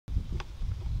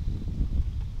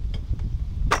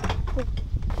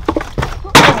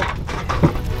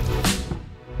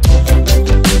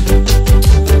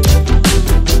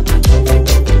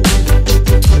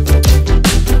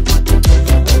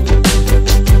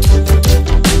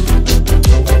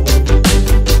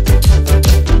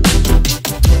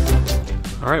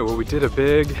did a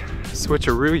big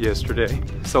switcheroo yesterday.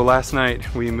 So last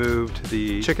night we moved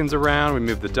the chickens around, we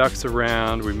moved the ducks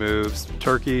around, we moved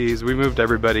turkeys, we moved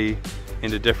everybody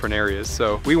into different areas.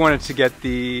 So we wanted to get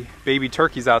the baby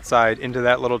turkeys outside into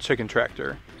that little chicken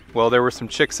tractor. Well, there were some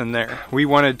chicks in there. We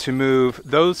wanted to move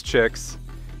those chicks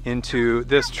into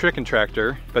this chicken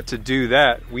tractor, but to do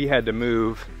that, we had to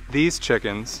move these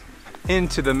chickens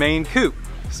into the main coop.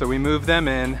 So we moved them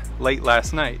in late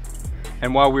last night.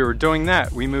 And while we were doing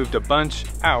that, we moved a bunch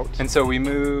out. And so we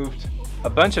moved a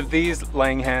bunch of these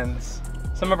laying hens,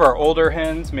 some of our older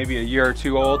hens, maybe a year or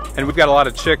two old, and we've got a lot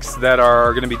of chicks that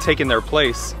are gonna be taking their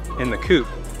place in the coop.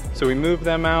 So we moved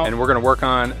them out and we're gonna work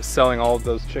on selling all of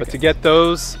those chickens. But to get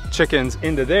those chickens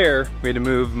into there, we had to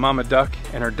move Mama Duck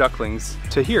and her ducklings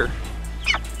to here.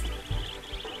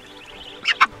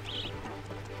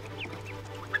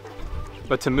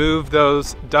 But to move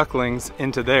those ducklings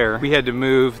into there, we had to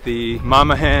move the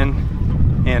mama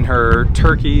hen and her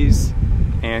turkeys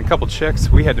and a couple chicks.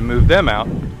 We had to move them out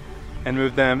and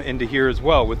move them into here as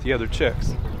well with the other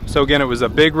chicks. So again, it was a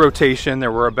big rotation.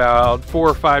 There were about 4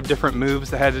 or 5 different moves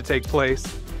that had to take place.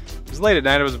 It was late at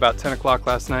night, it was about 10 o'clock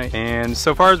last night. And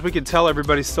so far as we could tell,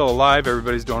 everybody's still alive,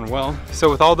 everybody's doing well. So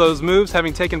with all those moves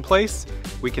having taken place,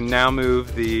 we can now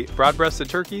move the broad-breasted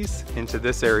turkeys into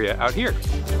this area out here.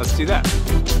 Let's do that.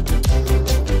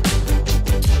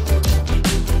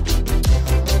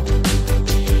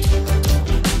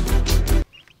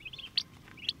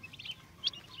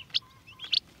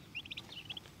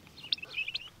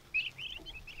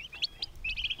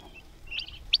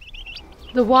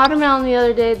 The watermelon the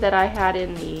other day that I had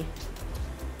in the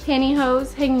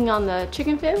pantyhose hanging on the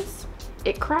chicken fence,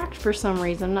 it cracked for some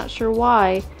reason, I'm not sure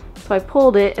why. So I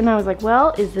pulled it and I was like,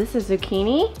 well, is this a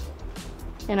zucchini?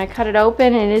 And I cut it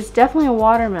open and it's definitely a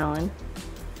watermelon.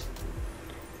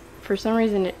 For some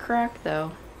reason it cracked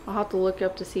though. I'll have to look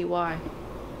up to see why.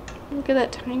 Look at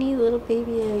that tiny little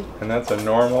baby egg. And that's a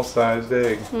normal sized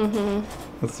egg.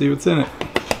 Mm-hmm. Let's see what's in it.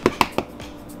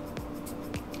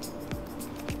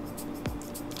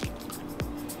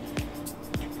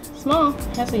 Small,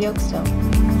 has a yolk still.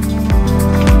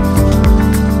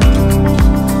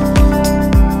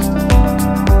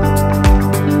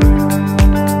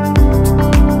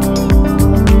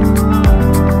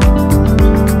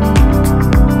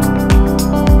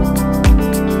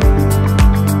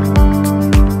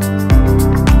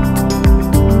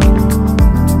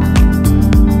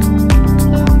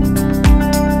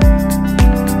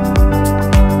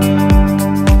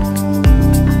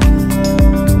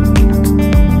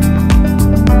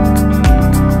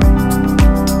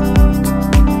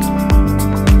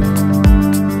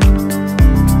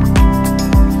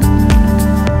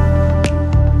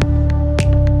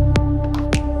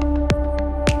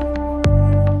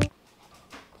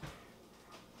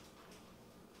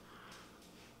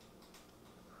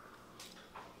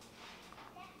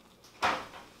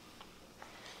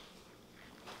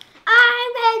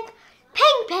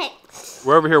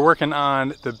 We're over here working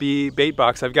on the bee bait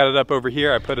box. I've got it up over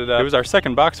here. I put it up. It was our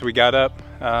second box we got up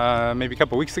maybe a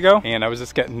couple weeks ago, and I was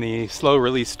just getting the slow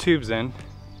release tubes in.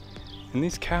 And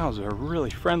these cows are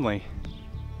really friendly.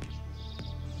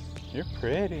 You're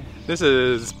pretty. This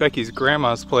is Becky's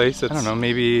grandma's place. It's, I don't know,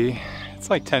 maybe it's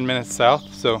like 10 minutes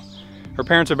south. So her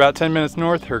parents are about 10 minutes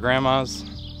north. Her grandma's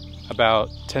about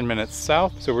 10 minutes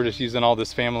south. So we're just using all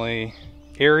this family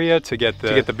area to get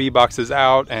the bee boxes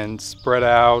out and spread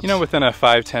out, you know, within a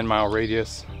 5-10 mile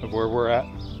radius of where we're at.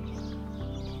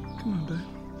 Come on,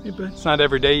 bud. Hey, bud. It's not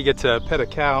every day you get to pet a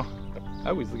cow.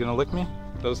 Oh, he's gonna lick me.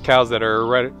 Those cows that are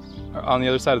right on the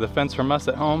other side of the fence from us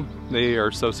at home, they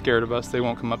are so scared of us, they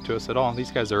won't come up to us at all.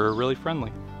 These guys are really friendly.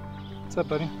 What's up,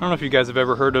 buddy? I don't know if you guys have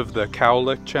ever heard of the cow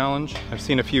lick challenge. I've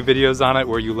seen a few videos on it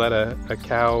where you let a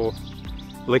cow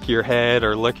lick your head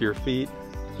or lick your feet.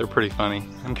 They're pretty funny.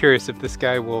 I'm curious if this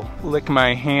guy will lick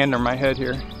my hand or my head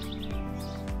here.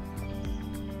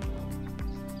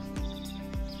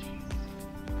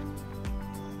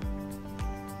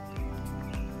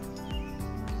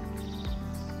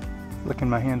 Licking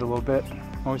my hand a little bit.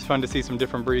 Always fun to see some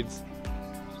different breeds,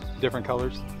 different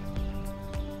colors.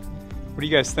 What do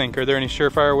you guys think? Are there any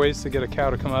surefire ways to get a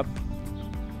cow to come up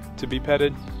to be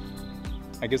petted?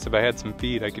 I guess if I had some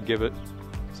feed, I could give it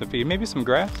some feed. Maybe some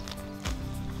grass?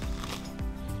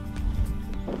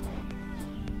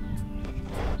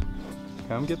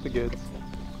 Come get the goods.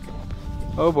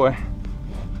 Oh boy.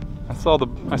 I saw the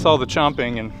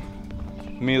chomping and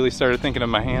immediately started thinking of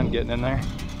my hand getting in there.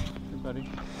 Here, buddy.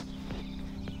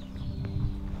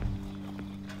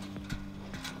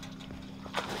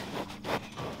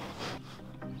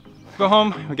 Go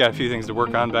home. We got a few things to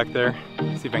work on back there.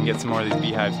 See if I can get some more of these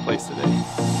beehives placed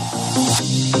today.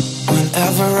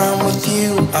 Whenever I'm with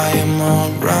you, I am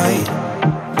alright.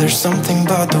 There's something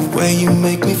about the way you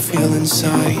make me feel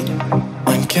inside.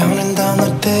 I'm counting down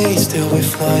the days till we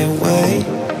fly away,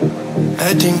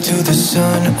 heading to the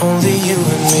sun, only you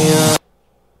and me.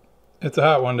 It's a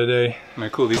hot one today. I'm gonna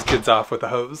cool these kids off with a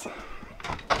hose.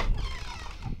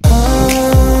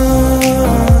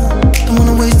 Don't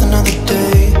wanna waste another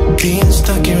day being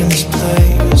stuck here in this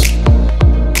place.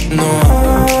 No,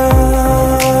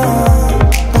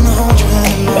 wanna hold your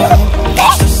hand in mine,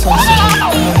 watch the sunset in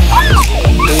the eyes.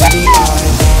 Baby, I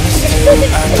want us to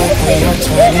act like we are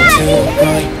 22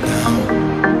 right now.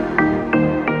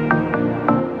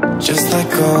 Just let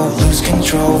go, lose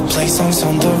control, play songs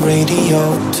on the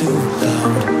radio too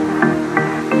loud.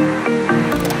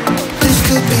 This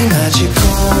could be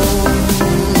magical.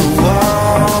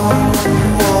 Whoa,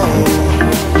 whoa.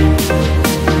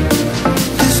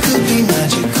 This could be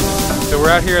magical. So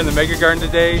we're out here in the Mega Garden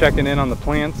today, checking in on the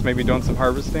plants, maybe doing some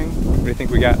harvesting. What do you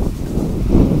think we got?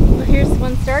 Well, here's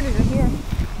one started right here.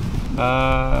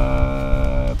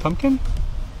 Pumpkin?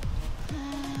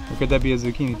 Or could that be a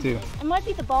zucchini too? It might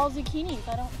be the ball zucchinis.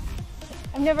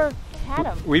 I've never had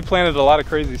them. We planted a lot of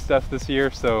crazy stuff this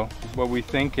year, so what we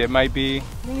think it might be, I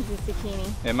think it's a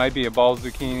zucchini. it might be a ball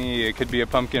zucchini, it could be a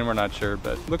pumpkin, we're not sure,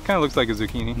 but kind of looks like a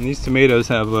zucchini. And these tomatoes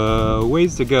have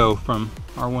ways to go from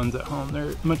our ones at home.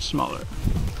 They're much smaller.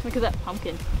 Look at that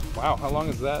pumpkin. Wow, how long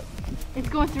is that? It's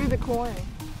going through the corn.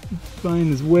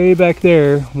 Vine is way back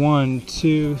there. 1,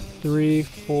 2, 3,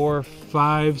 4,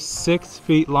 5, 6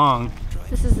 feet long.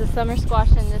 This is the summer squash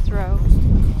in this row.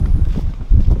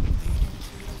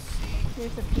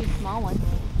 There's a few small ones.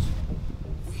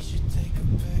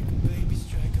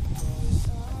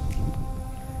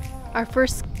 Our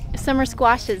first summer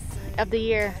squashes of the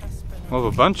year. We'll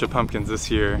have a bunch of pumpkins this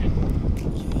year.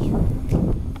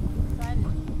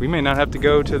 We may not have to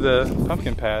go to the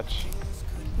pumpkin patch.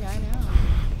 Yeah, I know.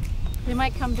 They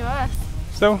might come to us.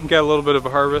 So, got a little bit of a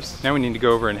harvest. Now we need to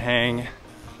go over and hang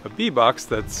a bee box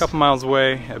that's a couple miles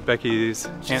away at Becky's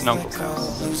aunt and uncle's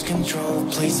house. Lose control,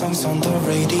 play songs on the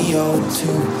radio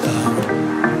too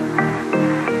loud.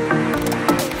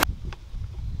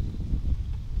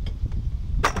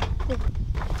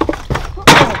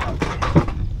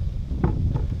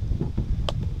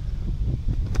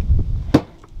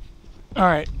 All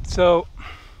right, so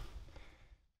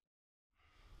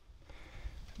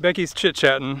Becky's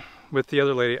chit-chatting with the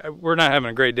other lady. We're not having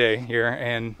a great day here,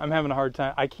 and I'm having a hard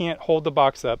time. I can't hold the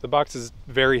box up. The box is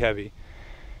very heavy.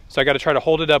 So I got to try to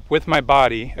hold it up with my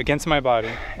body, against my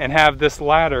body, and have this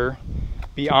ladder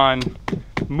be on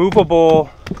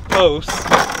movable posts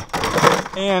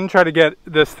and try to get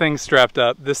this thing strapped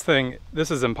up. This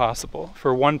is impossible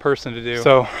for one person to do.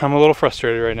 So I'm a little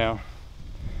frustrated right now,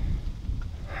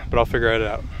 but I'll figure it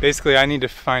out. Basically, I need to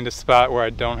find a spot where I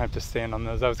don't have to stand on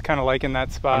those. I was kind of liking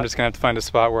that spot. I'm just gonna have to find a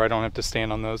spot where I don't have to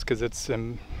stand on those, because it's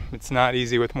not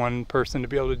easy with one person to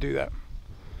be able to do that,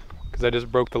 because I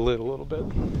just broke the lid a little bit.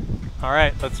 All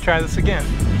right, let's try this again.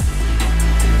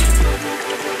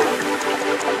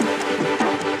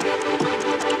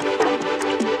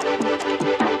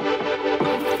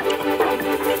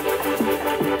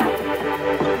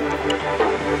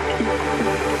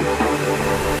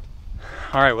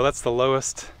 All right, well, that's the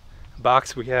lowest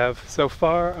box we have so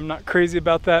far. I'm not crazy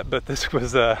about that, but this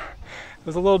was it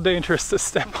was a little dangerous to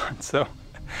step on, so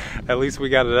at least we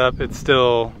got it up. It's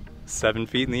still 7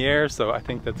 feet in the air, so I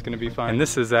think that's gonna be fine. And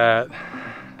this is at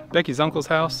Becky's uncle's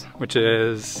house, which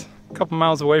is a couple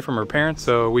miles away from her parents.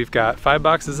 So we've got 5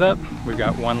 boxes up. We've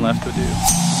got 1 left to do.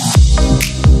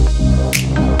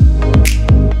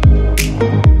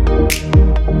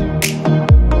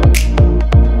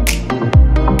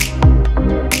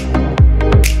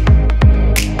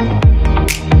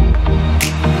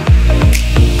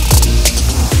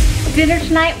 Dinner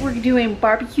tonight, we're doing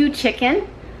barbecue chicken.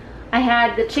 I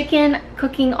had the chicken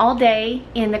cooking all day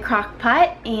in the crock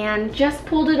pot and just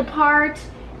pulled it apart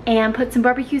and put some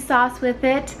barbecue sauce with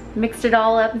it, mixed it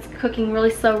all up. It's cooking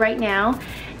really slow right now.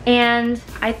 And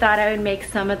I thought I would make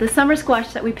some of the summer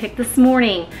squash that we picked this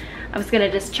morning. I was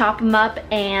gonna just chop them up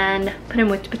and put them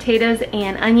with potatoes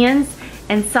and onions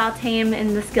and saute them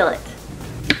in the skillet.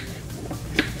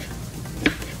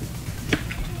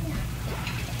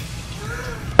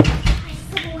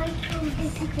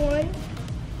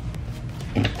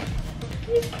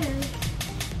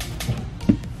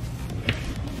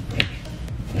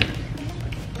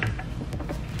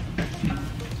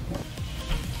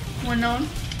 One on?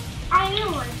 I knew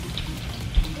one.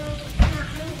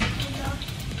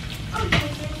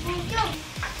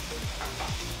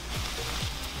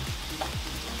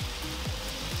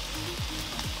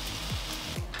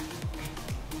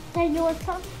 Can you want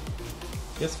some?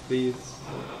 Yes, please.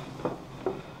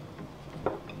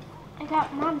 I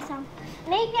got Mom some.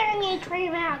 Maybe I need to try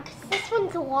them out because this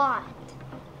one's a lot.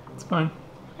 It's fine.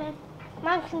 Okay.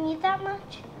 Mom, can you eat that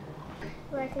much?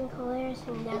 Working colors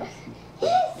and those.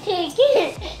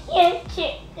 Chicken! Yes,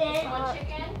 chicken. Want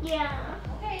chicken? Yeah.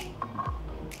 Okay.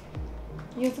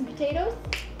 You want some potatoes?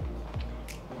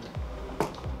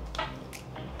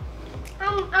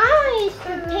 I want to use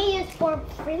potatoes for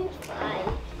French fries.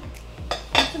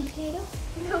 Want some potatoes?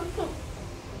 No.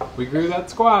 We grew that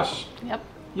squash. Yep.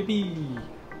 Yippee.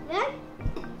 Yeah?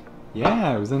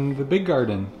 Yeah, it was in the big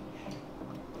garden.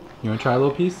 You want to try a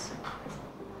little piece?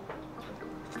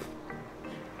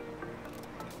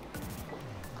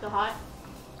 Still hot?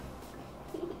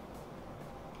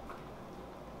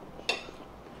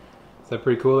 Is that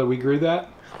pretty cool that we grew that?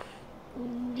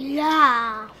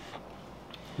 Yeah.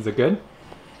 Is it good?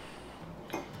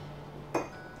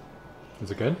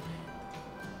 Is it good?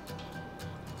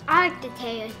 I like the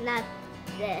potatoes, not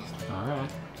this. Alright.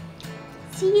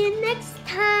 See you next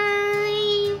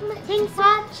time. Thanks for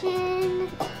watching.